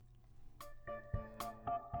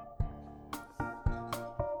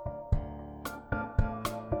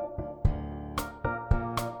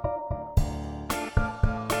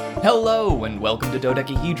Hello, and welcome to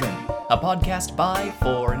Dodecahedron, a podcast by,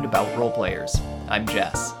 for, and about roleplayers. I'm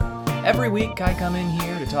Jess. Every week, I come in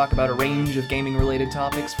here to talk about a range of gaming-related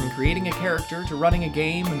topics, from creating a character to running a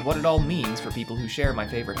game and what it all means for people who share my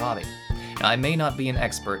favorite hobby. Now, I may not be an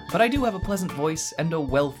expert, but I do have a pleasant voice and a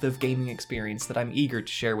wealth of gaming experience that I'm eager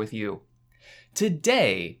to share with you.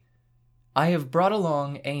 Today, I have brought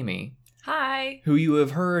along Amy. Hi. Who you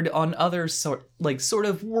have heard on other sort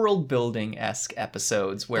of world-building-esque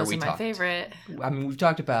episodes where Those are my favorite. I mean, we've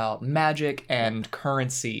talked about magic and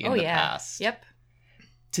currency in the past. Yep.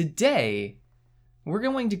 Today, we're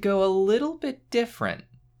going to go a little bit different,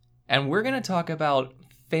 and we're going to talk about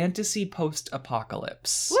fantasy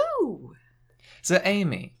post-apocalypse. Woo! So,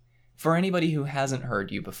 Amy, for anybody who hasn't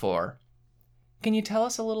heard you before, can you tell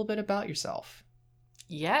us a little bit about yourself?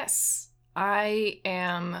 Yes. I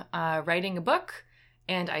am writing a book,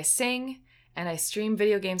 and I sing, and I stream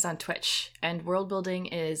video games on Twitch. And world building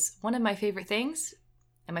is one of my favorite things.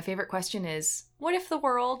 And my favorite question is, what if the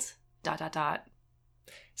world... ...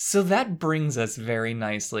 So that brings us very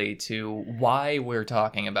nicely to why we're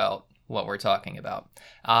talking about what we're talking about.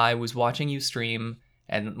 I was watching you stream,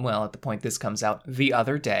 and, well, at the point this comes out, the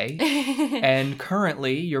other day, and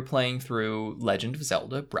currently you're playing through Legend of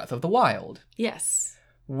Zelda Breath of the Wild. Yes.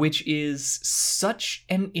 Which is such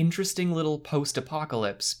an interesting little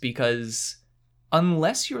post-apocalypse because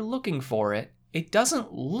unless you're looking for it, it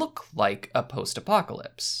doesn't look like a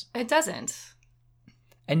post-apocalypse. It doesn't.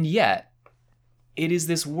 And yet, it is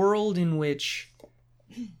this world in which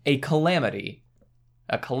a calamity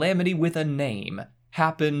with a name,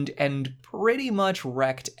 happened and pretty much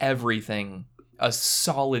wrecked everything a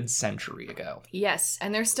solid century ago. Yes,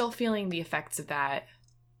 and they're still feeling the effects of that.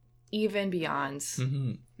 Even beyond.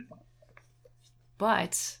 Mm-hmm.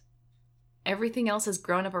 But everything else has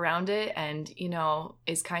grown up around it and,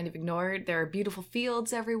 is kind of ignored. There are beautiful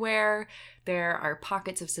fields everywhere. There are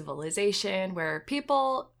pockets of civilization where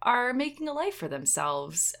people are making a life for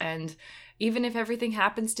themselves. And even if everything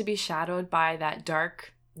happens to be shadowed by that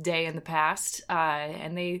dark day in the past,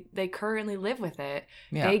 and they currently live with it,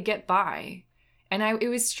 they get by. And it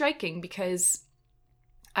was striking because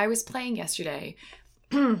I was playing yesterday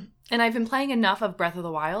and I've been playing enough of Breath of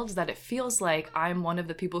the Wild that it feels like I'm one of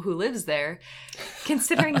the people who lives there,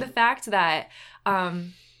 considering the fact that while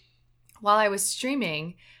I was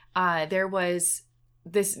streaming, there was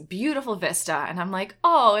this beautiful vista, and I'm like,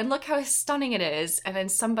 oh, and look how stunning it is. And then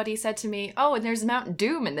somebody said to me, oh, and there's Mount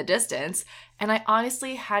Doom in the distance. And I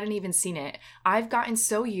honestly hadn't even seen it. I've gotten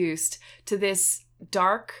so used to this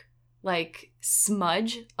dark,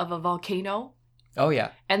 smudge of a volcano. Oh,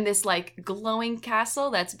 yeah. And this, glowing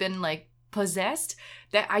castle that's been, possessed,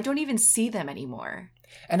 that I don't even see them anymore.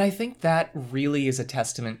 And I think that really is a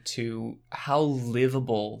testament to how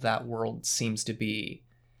livable that world seems to be.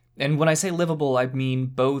 And when I say livable, I mean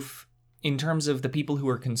both in terms of the people who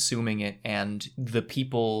are consuming it and the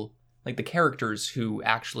people, the characters who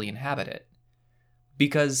actually inhabit it.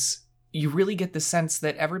 Because you really get the sense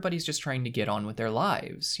that everybody's just trying to get on with their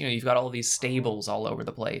lives. You've got all these stables all over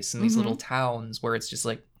the place and these little towns where it's just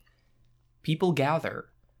people gather.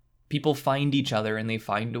 People find each other and they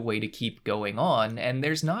find a way to keep going on. And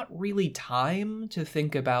there's not really time to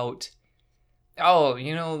think about,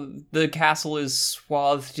 the castle is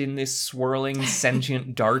swathed in this swirling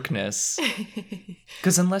sentient darkness.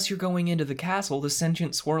 Because unless you're going into the castle, the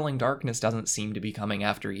sentient swirling darkness doesn't seem to be coming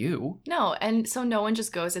after you. No, and so no one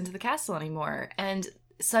just goes into the castle anymore. And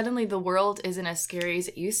suddenly the world isn't as scary as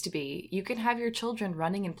it used to be. You can have your children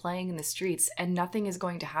running and playing in the streets and nothing is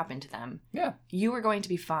going to happen to them. Yeah. You are going to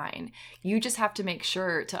be fine. You just have to make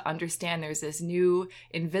sure to understand there's this new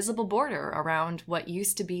invisible border around what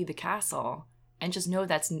used to be the castle. And just know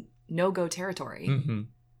that's no-go territory. Mm-hmm.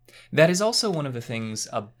 That is also one of the things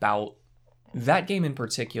about that game in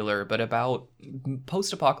particular, but about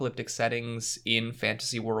post-apocalyptic settings in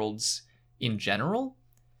fantasy worlds in general.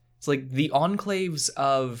 It's the enclaves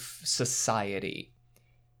of society.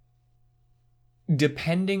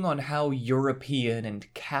 Depending on how European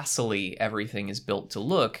and castle-y everything is built to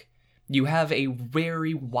look, you have a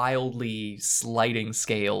very wildly sliding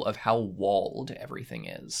scale of how walled everything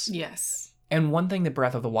is. Yes. And one thing that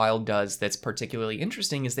Breath of the Wild does that's particularly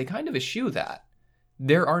interesting is they kind of eschew that.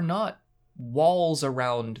 There are not walls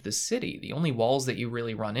around the city. The only walls that you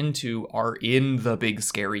really run into are in the big,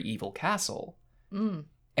 scary, evil castle. Mm.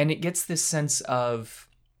 And it gets this sense of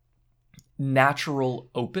natural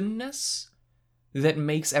openness that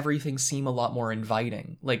makes everything seem a lot more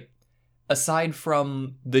inviting. Aside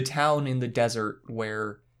from the town in the desert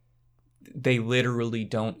where they literally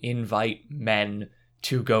don't invite men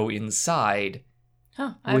to go inside,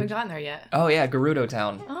 Huh, I haven't gotten there yet. Oh yeah, Gerudo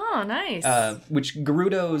Town. Oh, nice. Which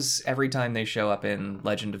Gerudos, every time they show up in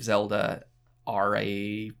Legend of Zelda, are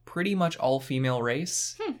a pretty much all-female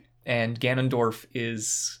race. And Ganondorf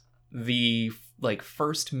is the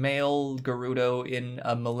first male Gerudo in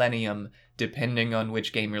a millennium, depending on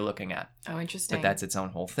which game you're looking at. Oh, interesting. But that's its own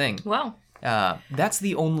whole thing. Wow. That's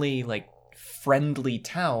the only friendly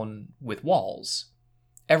town with walls.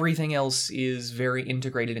 Everything else is very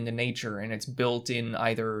integrated into nature, and it's built in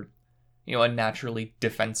either, a naturally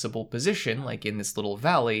defensible position, like in this little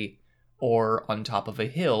valley, or on top of a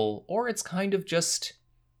hill, or it's kind of just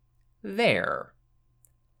there.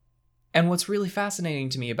 And what's really fascinating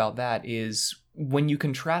to me about that is when you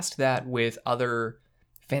contrast that with other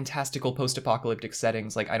fantastical post-apocalyptic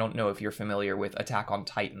settings, I don't know if you're familiar with Attack on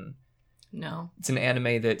Titan. No. It's an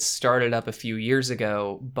anime that started up a few years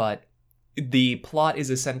ago, but the plot is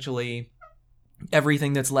essentially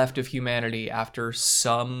everything that's left of humanity after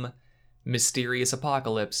some mysterious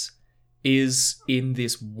apocalypse is in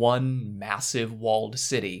this one massive walled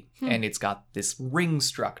city. And it's got this ring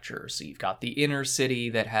structure. So you've got the inner city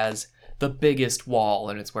that has the biggest wall,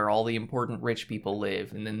 and it's where all the important rich people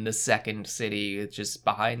live. And then the second city is just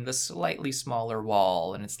behind the slightly smaller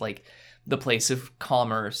wall, and it's the place of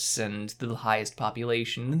commerce and the highest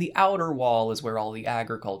population. And the outer wall is where all the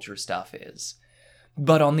agriculture stuff is.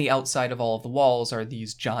 But on the outside of all of the walls are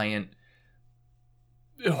these giant,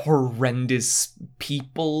 horrendous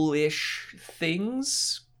people-ish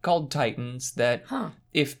things called Titans that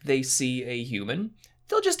if they see a human,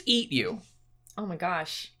 they'll just eat you. Oh my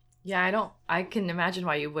gosh. Yeah, I can imagine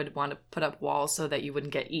why you would want to put up walls so that you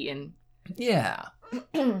wouldn't get eaten. Yeah.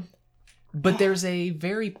 But there's a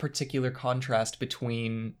very particular contrast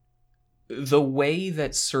between the way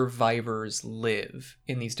that survivors live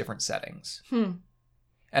in these different settings.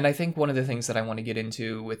 And I think one of the things that I want to get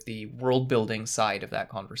into with the world building side of that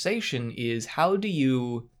conversation is how do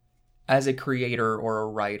you, as a creator or a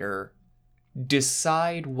writer,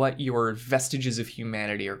 decide what your vestiges of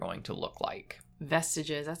humanity are going to look like?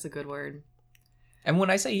 Vestiges, that's a good word. And when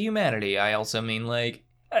I say humanity, I also mean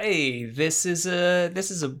hey, this is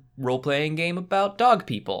a role-playing game about dog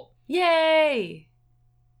people. Yay!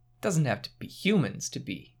 Doesn't have to be humans to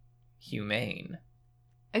be humane.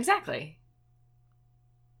 Exactly.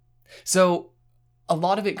 So, a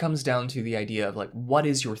lot of it comes down to the idea of, what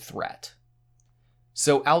is your threat?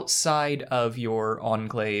 So, outside of your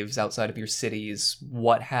enclaves, outside of your cities,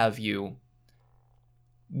 what have you,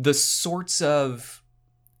 the sorts of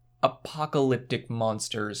apocalyptic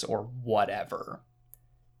monsters or whatever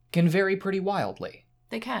can vary pretty wildly.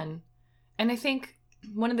 They can. And I think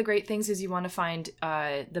one of the great things is you want to find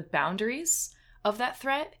the boundaries of that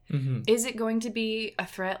threat. Is it going to be a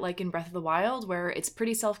threat like in Breath of the Wild where it's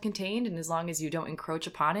pretty self-contained and as long as you don't encroach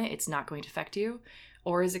upon it, it's not going to affect you?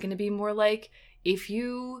 Or is it going to be more like if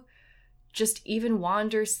you just even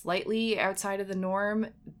wander slightly outside of the norm,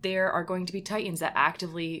 there are going to be Titans that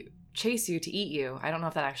actively chase you to eat you? I don't know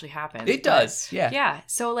if that actually happens. It does, yeah. Yeah.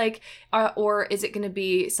 So or is it going to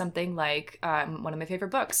be something like one of my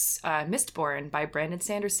favorite books, Mistborn by Brandon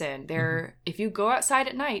Sanderson. If you go outside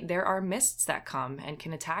at night, there are mists that come and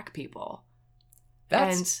can attack people.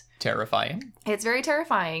 That's terrifying. It's very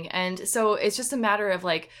terrifying. And so it's just a matter of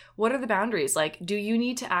what are the boundaries? Do you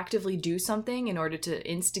need to actively do something in order to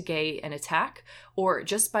instigate an attack? Or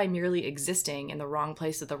just by merely existing in the wrong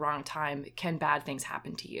place at the wrong time, can bad things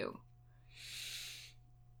happen to you?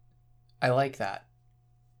 I like that.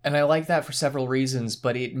 And I like that for several reasons,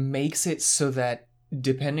 but it makes it so that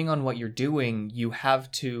depending on what you're doing, you have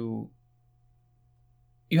to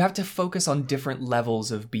focus on different levels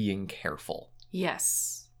of being careful.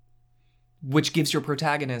 Yes. Which gives your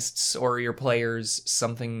protagonists or your players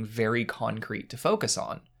something very concrete to focus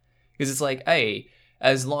on. Because it's hey,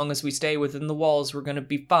 as long as we stay within the walls, we're going to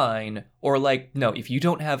be fine. Or no, if you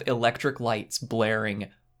don't have electric lights blaring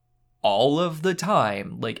all of the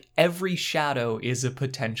time, every shadow is a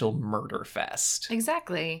potential murder fest.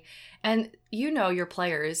 Exactly. And your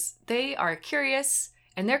players, they are curious.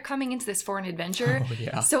 And they're coming into this for an adventure. Oh,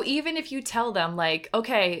 yeah. So even if you tell them,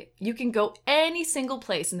 okay, you can go any single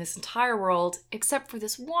place in this entire world except for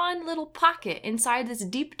this one little pocket inside this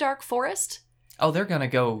deep, dark forest. Oh, they're going to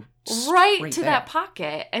go right to that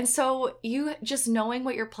pocket. And so you just knowing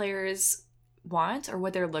what your players want or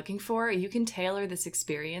what they're looking for, you can tailor this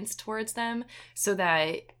experience towards them so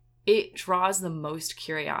that it draws the most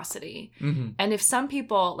curiosity. And if some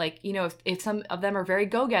people, if some of them are very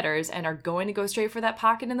go-getters and are going to go straight for that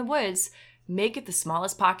pocket in the woods, make it the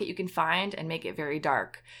smallest pocket you can find and make it very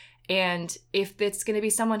dark. And if it's going to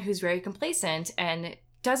be someone who's very complacent and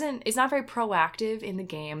is not very proactive in the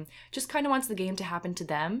game, just kind of wants the game to happen to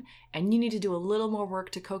them, and you need to do a little more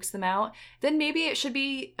work to coax them out, then maybe it should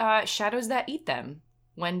be shadows that eat them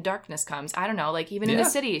when darkness comes. I don't know, like even in the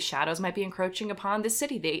city, shadows might be encroaching upon the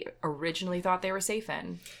city they originally thought they were safe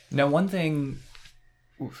in. Now, one thing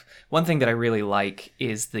that I really like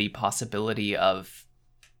is the possibility of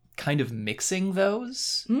kind of mixing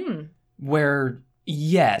those, where,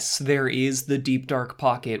 yes, there is the deep dark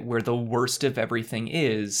pocket where the worst of everything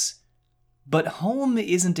is, but home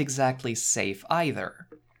isn't exactly safe either.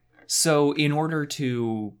 So in order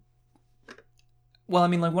to... Well, I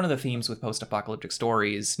mean, like, one of the themes with post-apocalyptic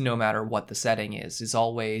stories, no matter what the setting is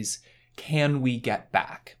always, can we get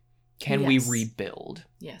back? Can we rebuild?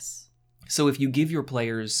 Yes. So if you give your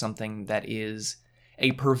players something that is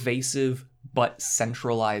a pervasive but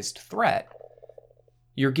centralized threat,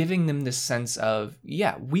 you're giving them this sense of,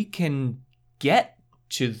 yeah, we can get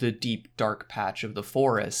to the deep dark patch of the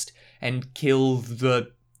forest and kill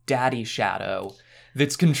the daddy shadow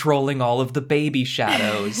that's controlling all of the baby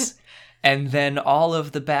shadows. And then all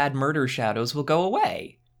of the bad murder shadows will go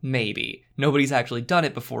away. Maybe. Nobody's actually done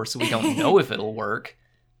it before, so we don't know if it'll work.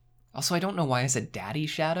 Also, I don't know why I said daddy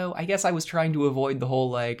shadow. I guess I was trying to avoid the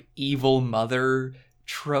whole, like, evil mother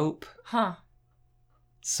trope. Huh.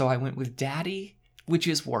 So I went with daddy, which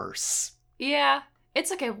is worse. Yeah. It's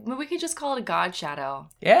okay. We could just call it a god shadow.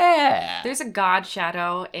 Yeah! There's a god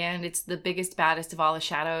shadow, and it's the biggest, baddest of all the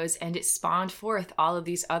shadows, and it spawned forth all of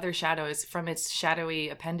these other shadows from its shadowy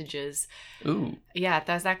appendages. Ooh. Yeah,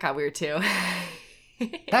 that got weird, too.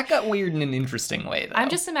 That got weird in an interesting way, though. I'm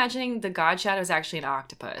just imagining the god shadow is actually an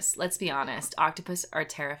octopus. Let's be honest. Octopus are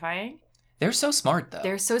terrifying. They're so smart, though.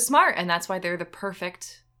 They're so smart, and that's why they're the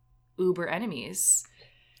perfect uber enemies.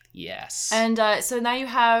 Yes. And so now you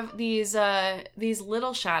have these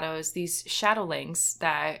little shadows, these shadowlings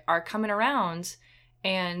that are coming around,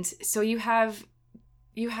 and so you have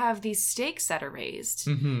these stakes that are raised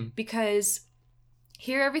because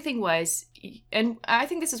here everything was, and I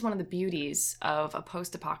think this is one of the beauties of a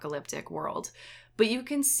post-apocalyptic world, but you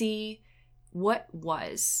can see what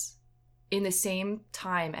was in the same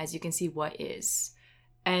time as you can see what is,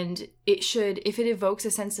 and it should, if it evokes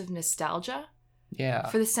a sense of nostalgia. Yeah.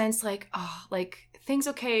 For the sense like, oh, like things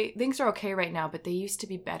are okay right now, but they used to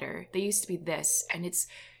be better. They used to be this, and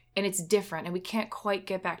it's different, and we can't quite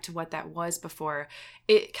get back to what that was before.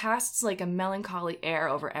 It casts like a melancholy air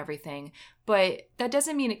over everything, but that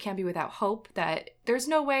doesn't mean it can't be without hope, that there's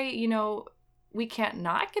no way, we can't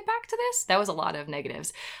not get back to this. That was a lot of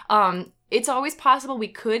negatives. It's always possible we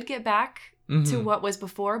could get back to what was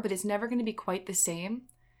before, but it's never going to be quite the same.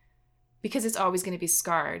 Because it's always going to be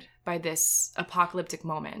scarred by this apocalyptic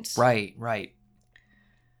moment. Right.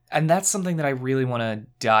 And that's something that I really want to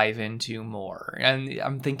dive into more. And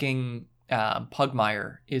I'm thinking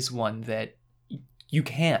Pugmire is one that you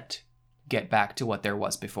can't get back to what there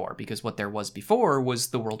was before, because what there was before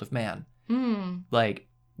was the world of man. Like,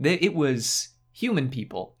 it was human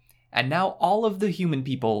people, and now all of the human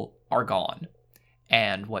people are gone.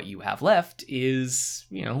 And what you have left is,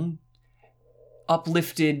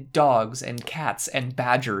 uplifted dogs and cats and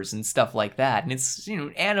badgers and stuff like that. And it's,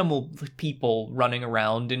 animal people running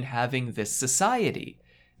around and having this society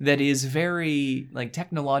that is very, like,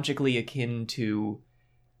 technologically akin to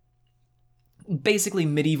basically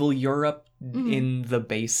medieval Europe in the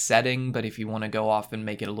base setting. But if you want to go off and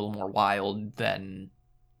make it a little more wild, then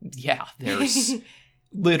yeah, there's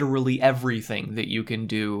literally everything that you can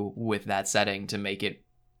do with that setting to make it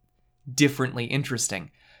differently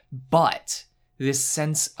interesting. But this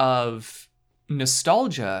sense of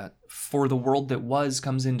nostalgia for the world that was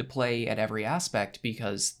comes into play at every aspect,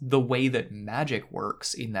 because the way that magic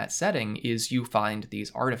works in that setting is you find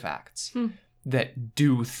these artifacts that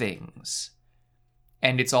do things.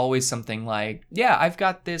 And it's always something like, yeah, I've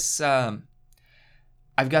got this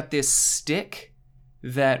stick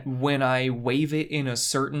that when I wave it in a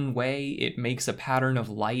certain way, it makes a pattern of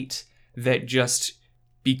light that just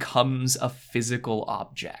becomes a physical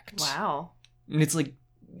object. Wow. And it's like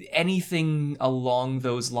anything along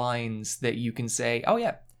those lines that you can say, oh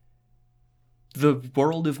yeah, the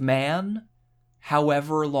world of man,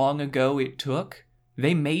 however long ago it took,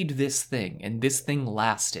 they made this thing, and this thing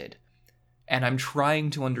lasted. And I'm trying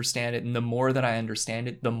to understand it, and the more that I understand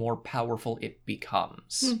it, the more powerful it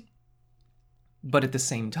becomes. But at the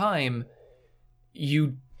same time,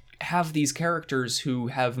 you have these characters who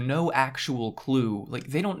have no actual clue. Like,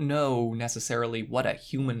 they don't know necessarily what a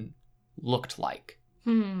human looked like.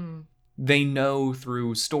 They know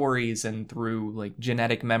through stories and through, like,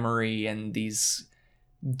 genetic memory and these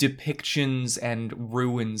depictions and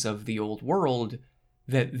ruins of the old world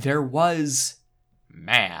that there was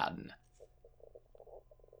man.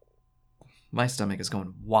 My stomach is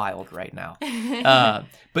going wild right now.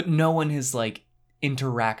 But no one has, like,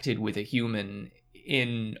 interacted with a human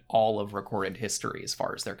in all of recorded history as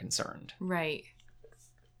far as they're concerned. Right.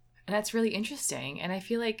 And that's really interesting. And I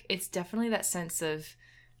feel like it's definitely that sense of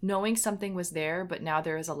knowing something was there, but now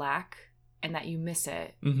there is a lack and that you miss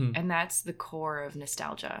it. Mm-hmm. And that's the core of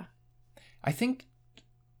nostalgia. I think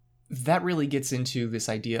that really gets into this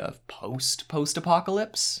idea of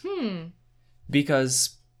post-apocalypse.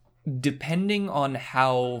 Because depending on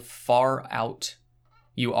how far out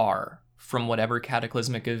you are from whatever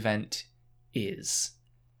cataclysmic event is,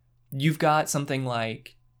 you've got something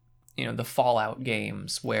like, you know, the Fallout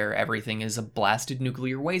games where everything is a blasted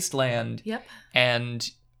nuclear wasteland. Yep. And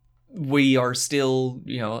we are still,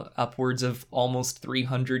 you know, upwards of almost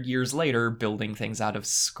 300 years later building things out of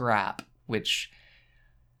scrap, which,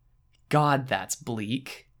 God, that's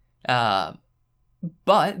bleak.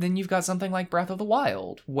 But then you've got something like Breath of the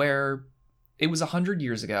Wild, where it was 100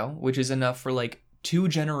 years ago, which is enough for, like, 2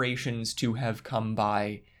 generations to have come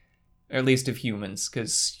by, or at least of humans,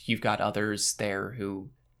 because you've got others there who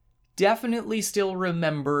definitely still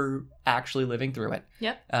remember actually living through it.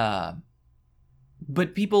 Yep.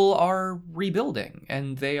 But people are rebuilding,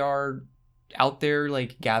 and they are out there,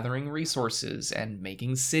 like, gathering resources and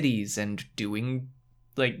making cities and doing,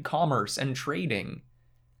 like, commerce and trading.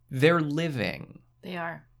 They're living. They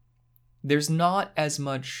are. There's not as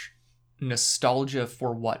much nostalgia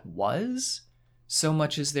for what was, so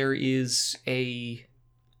much as there is an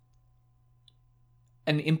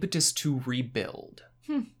impetus to rebuild.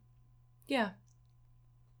 Yeah.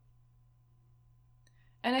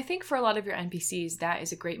 And I think for a lot of your NPCs, that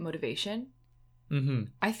is a great motivation. Mm-hmm.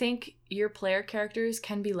 I think your player characters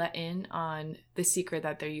can be let in on the secret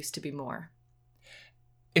that there used to be more.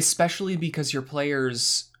 Especially because your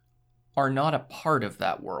players are not a part of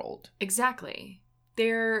that world. Exactly.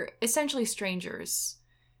 They're essentially strangers.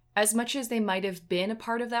 As much as they might have been a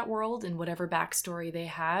part of that world in whatever backstory they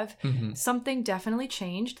have, something definitely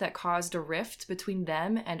changed that caused a rift between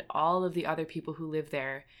them and all of the other people who live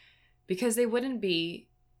there. Because they wouldn't be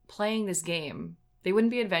playing this game. They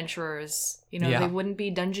wouldn't be adventurers. You know, They wouldn't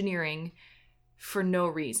be dungeoneering for no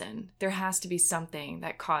reason. There has to be something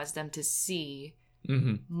that caused them to see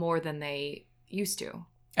more than they used to.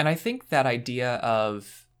 And I think that idea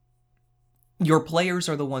of your players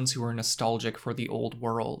are the ones who are nostalgic for the old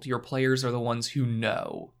world, your players are the ones who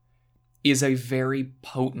know, is a very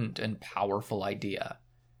potent and powerful idea.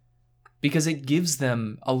 Because it gives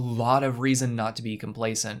them a lot of reason not to be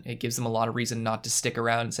complacent. It gives them a lot of reason not to stick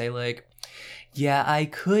around and say, like, yeah, I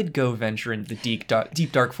could go venture into the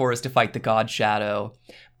deep dark forest to fight the god Shadow,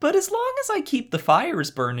 but as long as I keep the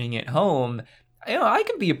fires burning at home, you know, I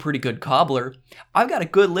can be a pretty good cobbler. I've got a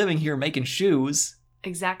good living here making shoes.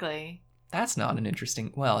 Exactly. That's not an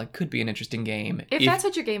interesting... Well, it could be an interesting game. If that's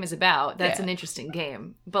what your game is about, that's an interesting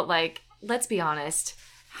game. But, like, let's be honest,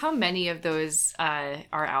 how many of those are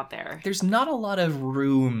out there? There's not a lot of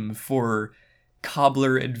room for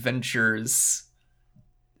cobbler adventures.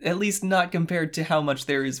 At least not compared to how much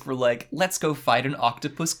there is for, like, let's go fight an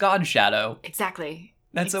octopus god Shadow. Exactly.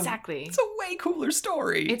 It's a way cooler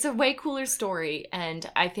story. It's a way cooler story, and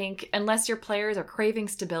I think unless your players are craving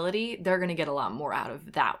stability, they're going to get a lot more out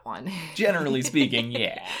of that one. Generally speaking,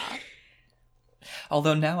 yeah.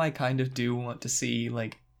 Although now I kind of do want to see,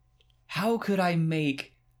 like, how could I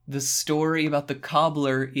make the story about the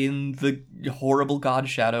cobbler in the horrible God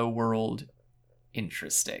Shadow world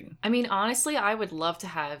interesting? I mean, honestly, I would love to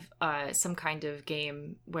have some kind of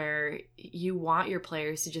game where you want your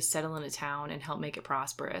players to just settle in a town and help make it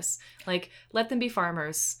prosperous. Like, let them be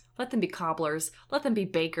farmers, let them be cobblers, let them be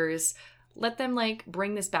bakers, let them, like,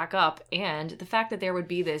 bring this back up. And the fact that there would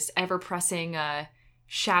be this ever-pressing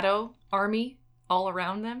shadow army all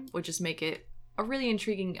around them would just make it a really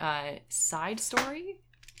intriguing side story.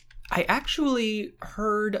 I actually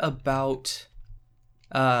heard about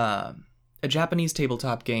a Japanese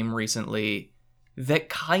tabletop game recently that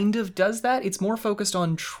kind of does that. It's more focused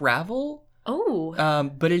on travel. Oh.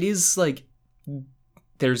 But it is, like,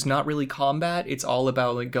 there's not really combat. It's all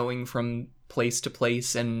about, like, going from place to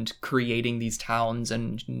place and creating these towns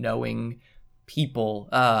and knowing people.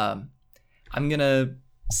 I'm gonna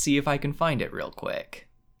see if I can find it real quick.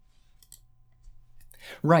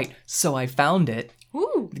 Right, so I found it.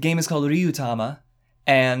 Ooh. The game is called Ryutama,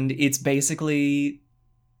 and it's basically...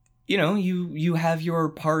 You know, you have your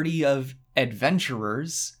party of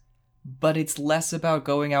adventurers, but it's less about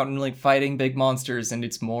going out and, like, fighting big monsters, and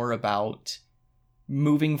it's more about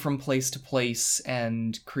moving from place to place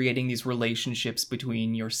and creating these relationships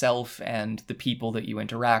between yourself and the people that you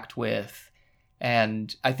interact with,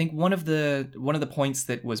 And I think one of the points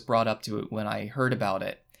that was brought up to it when I heard about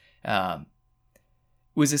it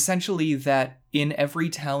was essentially that in every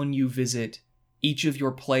town you visit, each of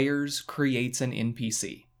your players creates an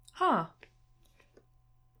NPC. Huh.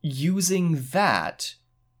 Using that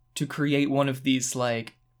to create one of these,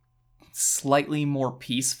 like, slightly more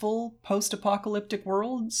peaceful post-apocalyptic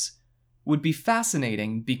worlds would be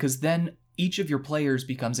fascinating, because then each of your players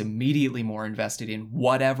becomes immediately more invested in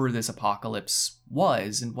whatever this apocalypse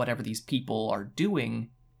was and whatever these people are doing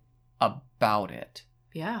about it.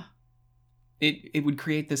 Yeah. It would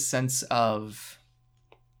create this sense of...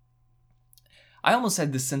 I almost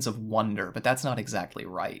said this sense of wonder, but that's not exactly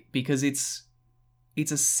right, because it's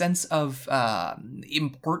a sense of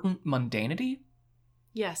important mundanity.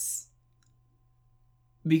 Yes.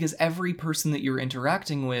 Because every person that you're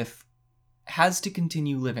interacting with has to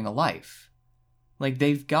continue living a life. Like,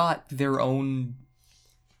 they've got their own...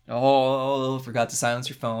 Oh, forgot to silence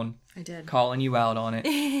your phone. I did. Calling you out on it.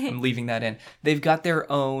 I'm leaving that in. They've got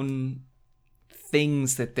their own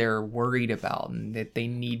things that they're worried about and that they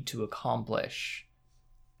need to accomplish.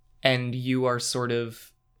 And you are sort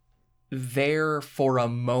of there for a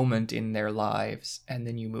moment in their lives, and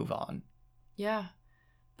then you move on. Yeah.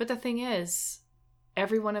 But the thing is,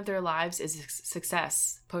 every one of their lives is a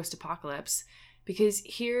success post-apocalypse, because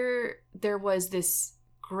here there was this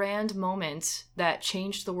grand moment that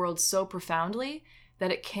changed the world so profoundly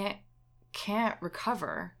that it can't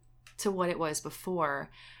recover to what it was before.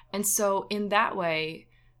 And so in that way,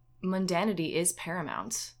 mundanity is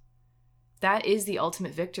paramount. That is the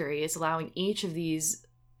ultimate victory, is allowing each of these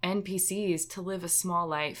NPCs to live a small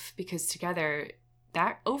life, because together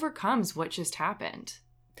that overcomes what just happened.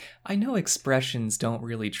 I know expressions don't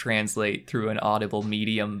really translate through an audible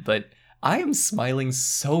medium, but I am smiling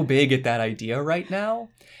so big at that idea right now.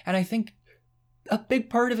 And I think a big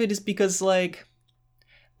part of it is because, like,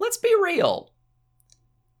 let's be real.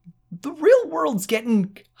 The real world's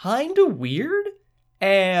getting kind of weird.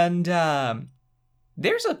 And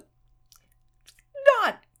there's a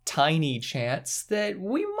not tiny chance that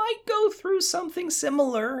we might go through something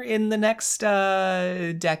similar in the next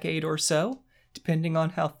decade or so, depending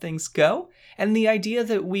on how things go. And the idea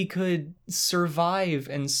that we could survive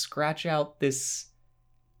and scratch out this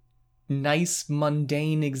nice,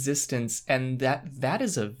 mundane existence, and that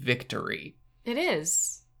is a victory. It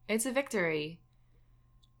is. It's a victory.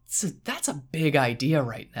 So that's a big idea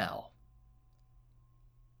right now.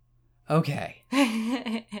 Okay.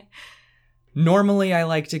 Normally, I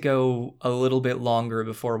like to go a little bit longer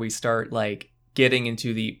before we start, like, getting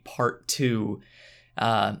into the part 2.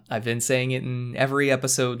 I've been saying it in every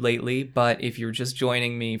episode lately, but if you're just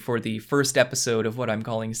joining me for the first episode of what I'm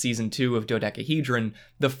calling Season 2 of Dodecahedron,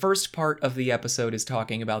 the first part of the episode is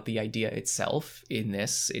talking about the idea itself. In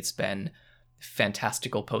this, it's been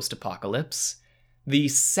fantastical post-apocalypse. The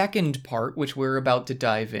second part, which we're about to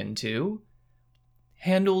dive into,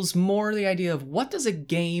 handles more the idea of what does a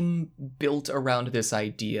game built around this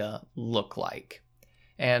idea look like.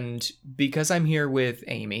 And because I'm here with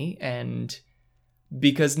Amy, and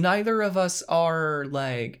because neither of us are,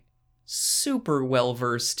 like, super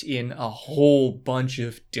well-versed in a whole bunch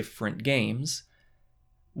of different games,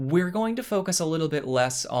 we're going to focus a little bit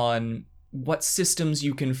less on what systems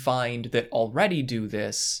you can find that already do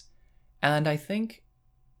this, and I think,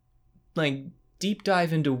 like, deep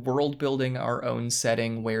dive into world building our own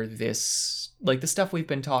setting where this, like, the stuff we've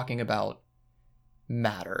been talking about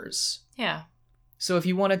matters. Yeah. So if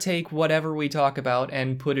you want to take whatever we talk about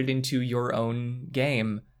and put it into your own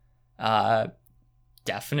game,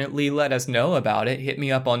 definitely let us know about it. Hit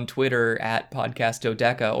me up on Twitter at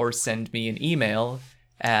podcastdodeca, or send me an email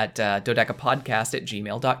at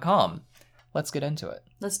dodecapodcast@gmail.com. Let's get into it.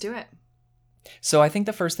 Let's do it. So I think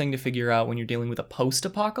the first thing to figure out when you're dealing with a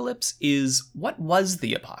post-apocalypse is, what was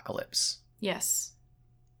the apocalypse? Yes.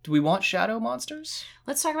 Do we want shadow monsters?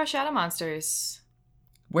 Let's talk about shadow monsters.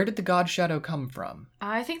 Where did the god shadow come from?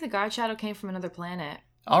 I think the god shadow came from another planet.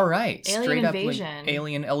 All right. Alien Straight invasion. Up, like,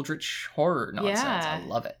 alien eldritch horror nonsense. Yeah. I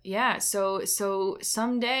love it. Yeah, so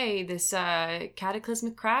someday this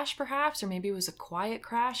cataclysmic crash, perhaps, or maybe it was a quiet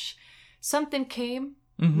crash, something came.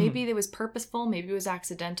 Mm-hmm. Maybe it was purposeful, maybe it was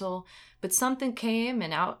accidental, but something came,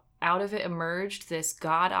 and out of it emerged this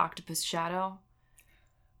god octopus shadow.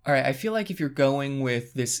 All right, I feel like if you're going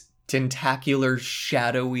with this tentacular,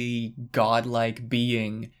 shadowy, godlike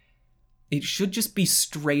being, it should just be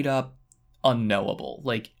straight up unknowable,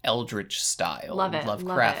 like Eldritch style. Love it.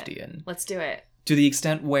 Lovecraftian. Love it. Let's do it. To the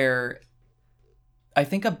extent where I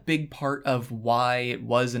think a big part of why it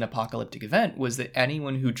was an apocalyptic event was that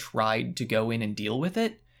anyone who tried to go in and deal with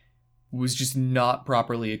it was just not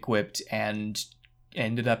properly equipped and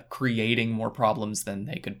ended up creating more problems than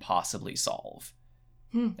they could possibly solve.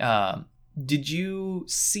 Did you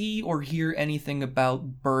see or hear anything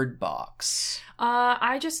about Bird Box?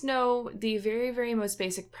 I just know the very, very most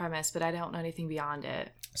basic premise, but I don't know anything beyond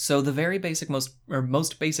it. So the very basic,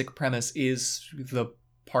 most basic premise is the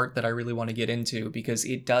part that I really want to get into, because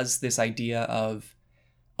it does this idea of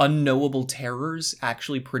unknowable terrors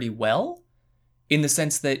actually pretty well, in the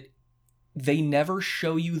sense that they never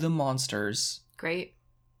show you the monsters. Great.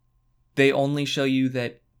 They only show you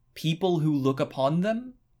that people who look upon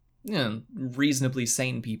them, reasonably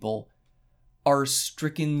sane people, are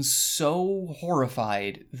stricken so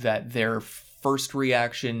horrified that their first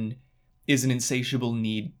reaction is an insatiable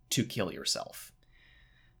need to kill yourself.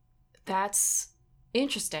 That's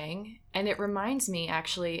interesting. And it reminds me,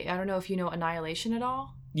 actually, I don't know if you know Annihilation at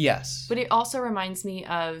all. Yes. But it also reminds me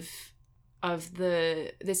of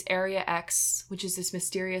this Area X, which is this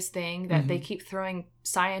mysterious thing that they keep throwing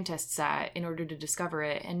scientists at in order to discover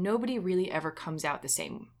it, and nobody really ever comes out the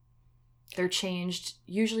same. They're changed,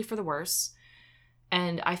 usually for the worse.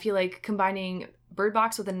 And I feel like combining Bird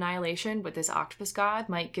Box with Annihilation with this octopus god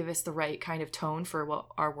might give us the right kind of tone for what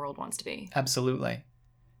our world wants to be. Absolutely.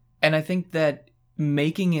 And I think that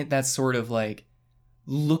making it that sort of like,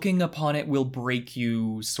 looking upon it will break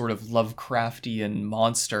you sort of Lovecraftian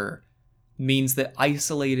monster means that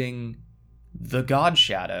isolating the god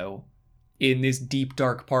shadow in this deep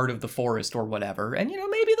dark part of the forest or whatever, and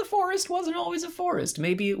maybe the forest wasn't always a forest,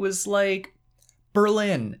 maybe it was like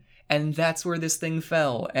Berlin, and that's where this thing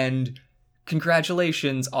fell, and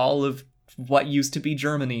congratulations, all of what used to be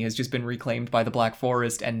Germany has just been reclaimed by the Black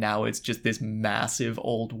Forest, and now it's just this massive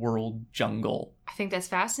old world jungle. I think that's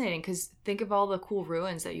fascinating, because think of all the cool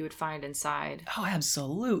ruins that you would find inside. Oh,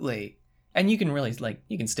 absolutely. And you can really,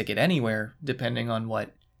 you can stick it anywhere, depending on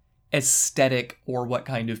what aesthetic or what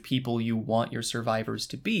kind of people you want your survivors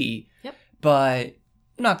to be. Yep. But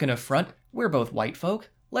I'm not going to front. We're both white folk.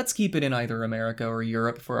 Let's keep it in either America or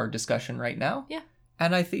Europe for our discussion right now. Yeah.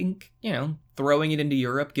 And I think, throwing it into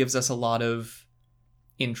Europe gives us a lot of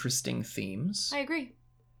interesting themes. I agree.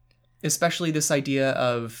 Especially this idea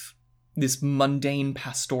of this mundane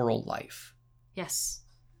pastoral life. Yes.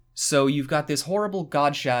 So you've got this horrible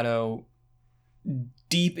god shadow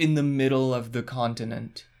deep in the middle of the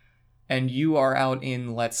continent, and you are out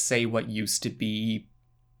in, let's say, what used to be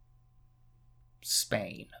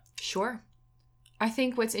Spain. Sure. I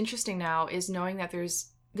think what's interesting now is knowing that there's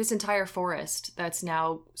this entire forest that's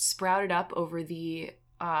now sprouted up over the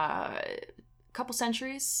couple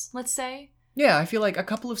centuries, let's say. Yeah, I feel like a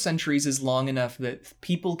couple of centuries is long enough that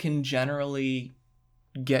people can generally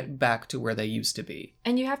get back to where they used to be.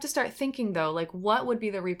 And you have to start thinking, though, what would be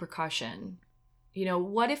the repercussion?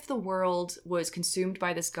 What if the world was consumed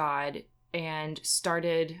by this god and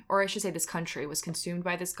started, or I should say this country was consumed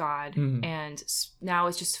by this god, and now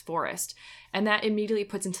it's just forest. And that immediately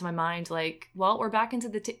puts into my mind, well, we're back into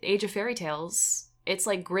the age of fairy tales. It's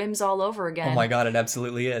like Grimm's all over again. Oh my god, it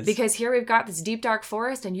absolutely is. Because here we've got this deep, dark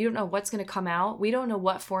forest, and you don't know what's going to come out. We don't know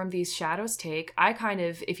what form these shadows take. I kind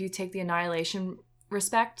of, if you take the Annihilation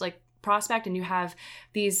prospect, and you have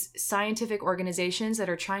these scientific organizations that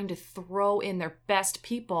are trying to throw in their best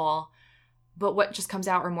people, but what just comes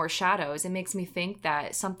out are more shadows. It makes me think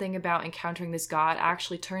that something about encountering this god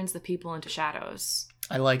actually turns the people into shadows.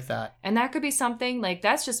 I like that. And that could be something,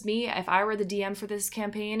 that's just me. If I were the DM for this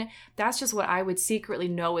campaign, that's just what I would secretly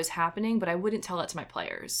know is happening, but I wouldn't tell that to my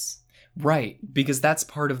players. Right, because that's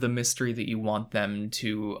part of the mystery that you want them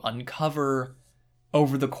to uncover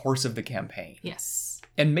over the course of the campaign. Yes.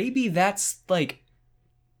 And maybe that's,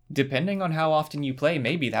 depending on how often you play,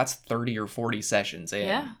 maybe that's 30 or 40 sessions in.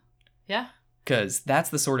 Yeah. Yeah. Because that's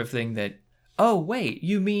the sort of thing that, oh, wait,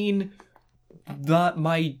 you mean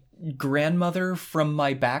my grandmother from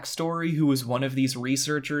my backstory, who was one of these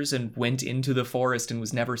researchers and went into the forest and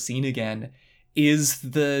was never seen again, is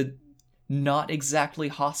the not exactly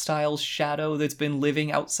hostile shadow that's been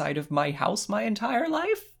living outside of my house my entire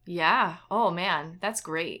life? Yeah. Oh, man. That's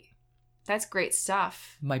great. That's great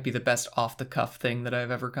stuff. Might be the best off-the-cuff thing that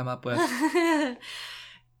I've ever come up with.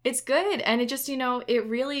 It's good. And it just, it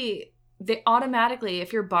really, they automatically,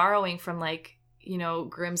 if you're borrowing from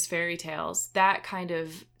Grimm's fairy tales, that kind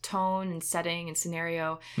of tone and setting and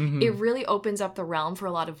scenario, it really opens up the realm for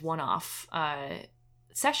a lot of one-off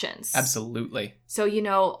sessions. Absolutely. So,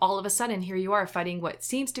 all of a sudden, here you are fighting what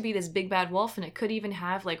seems to be this big bad wolf, and it could even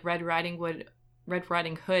have Red Riding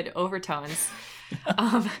Hood overtones.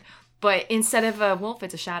 But instead of a wolf,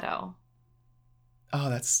 it's a shadow. Oh,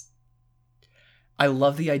 I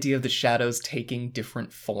love the idea of the shadows taking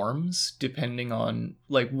different forms depending on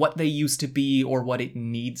like what they used to be or what it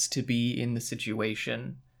needs to be in the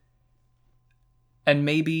situation. And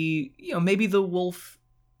maybe, maybe the wolf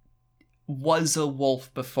was a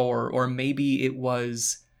wolf before, or maybe it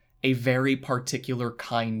was a very particular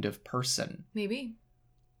kind of person. Maybe.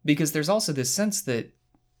 Because there's also this sense that,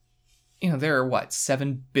 there are,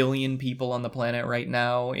 7 billion people on the planet right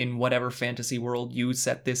now in whatever fantasy world you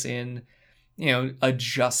set this in,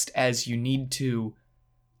 adjust as you need to.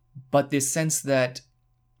 But this sense that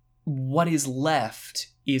what is left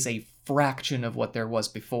is a fraction of what there was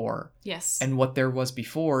before. Yes. And what there was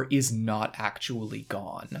before is not actually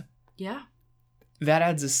gone. Yeah. That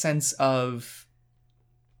adds a sense of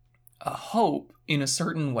a hope in a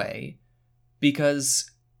certain way,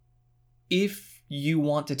 because if you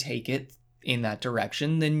want to take it in that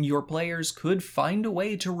direction, then your players could find a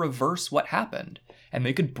way to reverse what happened, and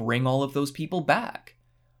they could bring all of those people back.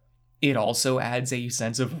 It also adds a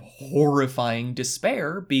sense of horrifying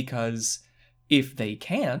despair, because if they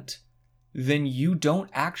can't, then you don't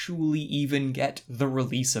actually even get the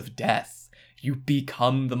release of death. You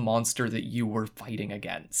become the monster that you were fighting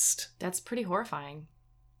against. That's pretty horrifying.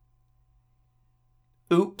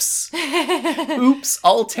 Oops. Oops,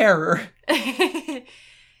 all terror.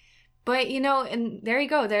 But, and there you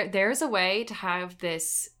go. There's a way to have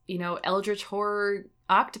this, eldritch horror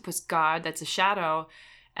octopus god that's a shadow,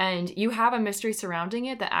 and you have a mystery surrounding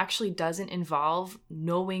it that actually doesn't involve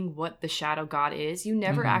knowing what the shadow god is. You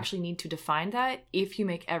never actually need to define that if you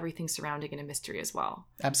make everything surrounding it a mystery as well.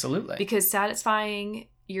 Absolutely. Because satisfying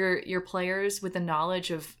your players with the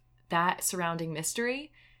knowledge of that surrounding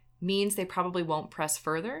mystery means they probably won't press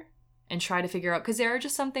further and try to figure out, because there are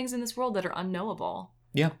just some things in this world that are unknowable.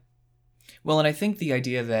 Yeah. Well, and I think the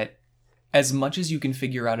idea that as much as you can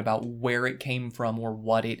figure out about where it came from or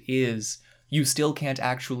what it is, you still can't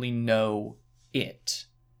actually know it.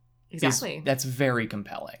 Exactly. That's very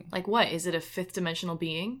compelling. Like what? Is it a fifth dimensional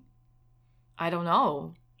being? I don't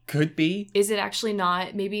know. Could be. Is it actually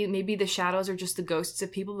not? Maybe the shadows are just the ghosts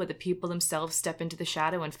of people, but the people themselves step into the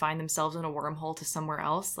shadow and find themselves in a wormhole to somewhere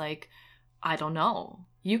else. Like, I don't know.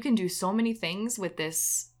 You can do so many things with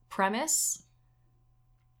this premise.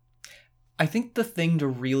 I think the thing to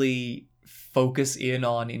really focus in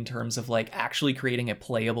on in terms of like actually creating a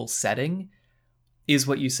playable setting is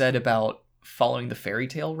what you said about following the fairy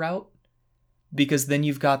tale route. Because then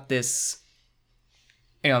you've got this,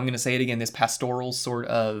 I'm going to say it again, this pastoral sort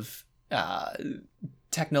of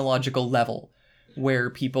technological level where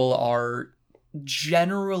people are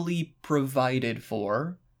generally provided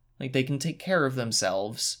for, like they can take care of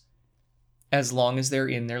themselves as long as they're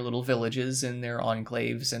in their little villages and their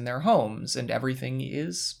enclaves and their homes, and everything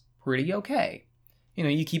is pretty okay.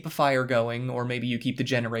 You keep a fire going, or maybe you keep the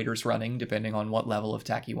generators running, depending on what level of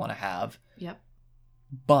tech you want to have. Yep.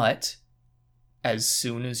 But as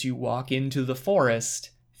soon as you walk into the forest,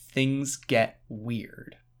 things get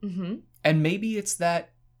weird. Mm-hmm. And maybe it's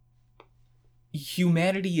that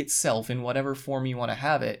humanity itself, in whatever form you want to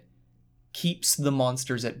have it, keeps the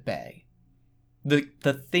monsters at bay.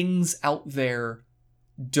 The things out there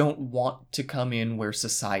don't want to come in where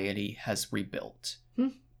society has rebuilt.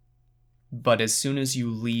 But as soon as you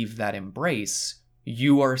leave that embrace,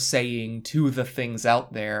 you are saying to the things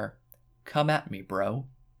out there, come at me, bro.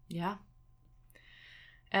 Yeah.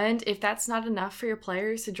 And if that's not enough for your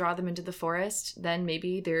players to draw them into the forest, then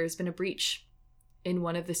maybe there's been a breach in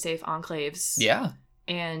one of the safe enclaves. Yeah.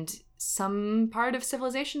 And some part of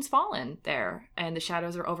civilization's fallen there, and the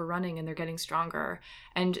shadows are overrunning and they're getting stronger.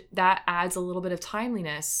 And that adds a little bit of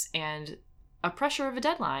timeliness and a pressure of a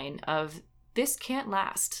deadline of this can't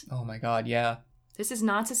last. Oh my god, yeah. This is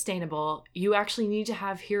not sustainable. You actually need to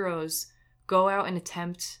have heroes go out and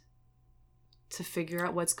attempt to figure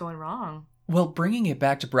out what's going wrong. Well, bringing it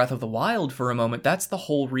back to Breath of the Wild for a moment, that's the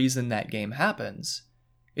whole reason that game happens.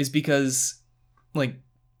 Is because,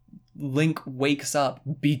 Link wakes up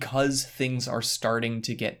because things are starting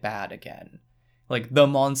to get bad again. The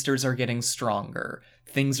monsters are getting stronger.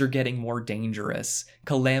 Things are getting more dangerous.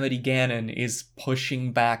 Calamity Ganon is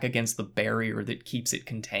pushing back against the barrier that keeps it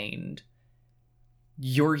contained.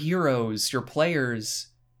 Your heroes, your players,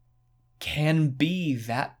 can be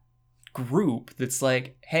that group that's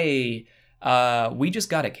like, hey, we just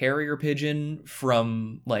got a carrier pigeon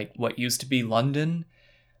from, what used to be London,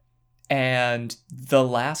 and the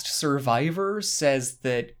last survivor says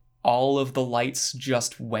that all of the lights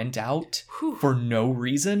just went out for no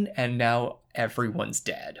reason, and now everyone's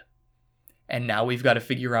dead. And now we've got to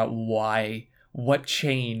figure out why, what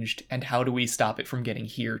changed, and how do we stop it from getting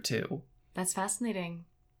here too. That's fascinating.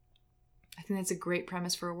 I think that's a great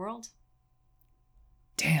premise for a world.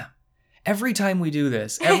 damn. Every time we do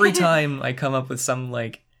this, every time I come up with some,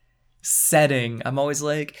 like, setting, I'm always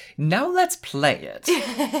like, now let's play it.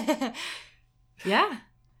 Yeah.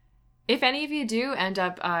 If any of you do end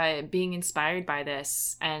up being inspired by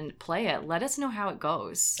this and play it, let us know how it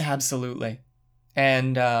goes. Absolutely.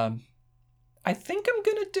 And I think I'm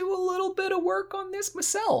going to do a little bit of work on this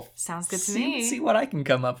myself. Sounds good to me. See what I can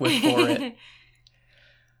come up with for it.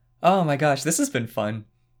 Oh my gosh, this has been fun.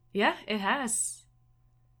 Yeah, it has.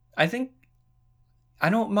 I think I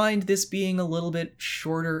don't mind this being a little bit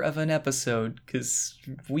shorter of an episode because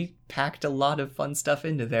we packed a lot of fun stuff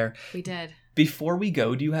into there. We did. Before we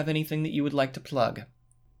go, do you have anything that you would like to plug?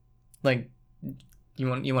 Like, you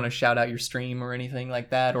want to shout out your stream or anything like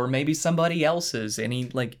that? Or maybe somebody else's? Any,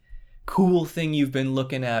 like, cool thing you've been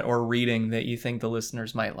looking at or reading that you think the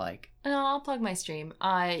listeners might like? No, I'll plug my stream.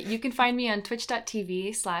 You can find me on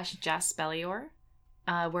twitch.tv/Jaspellior,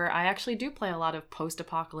 where I actually do play a lot of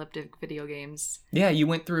post-apocalyptic video games. Yeah, you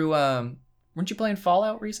went through, weren't you playing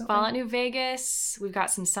Fallout recently? Fallout New Vegas. We've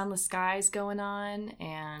got some Sunless Skies going on,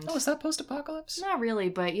 and... Oh, is that post-apocalypse? Not really,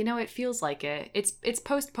 but, it feels like it. It's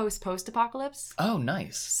post-apocalypse. Oh,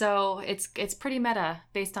 nice. So it's pretty meta,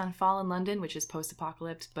 based on Fallen London, which is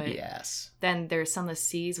post-apocalypse, but... Yes. Then there's Sunless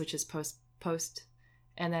Seas, which is post,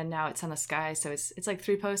 and then now it's Sunless Skies, so it's like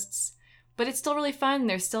 3 posts. But it's still really fun.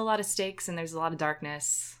 There's still a lot of stakes, and there's a lot of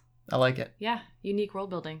darkness. I like it. Yeah, unique world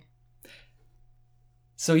building.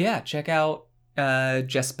 So yeah, check out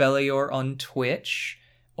Jaspellior on Twitch,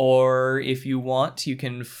 or if you want, you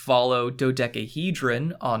can follow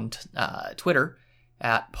Dodecahedron on Twitter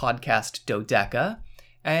at Podcast Dodeca.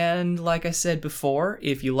 And like I said before,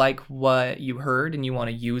 if you like what you heard and you want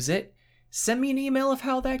to use it, send me an email of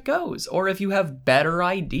how that goes. Or if you have better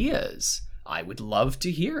ideas, I would love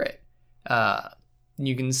to hear it.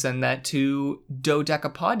 You can send that to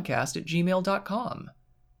dodecapodcast@gmail.com.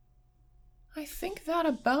 I think that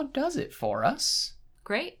about does it for us.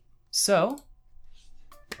 Great. So,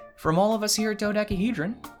 from all of us here at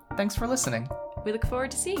Dodecahedron, thanks for listening. We look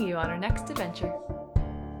forward to seeing you on our next adventure.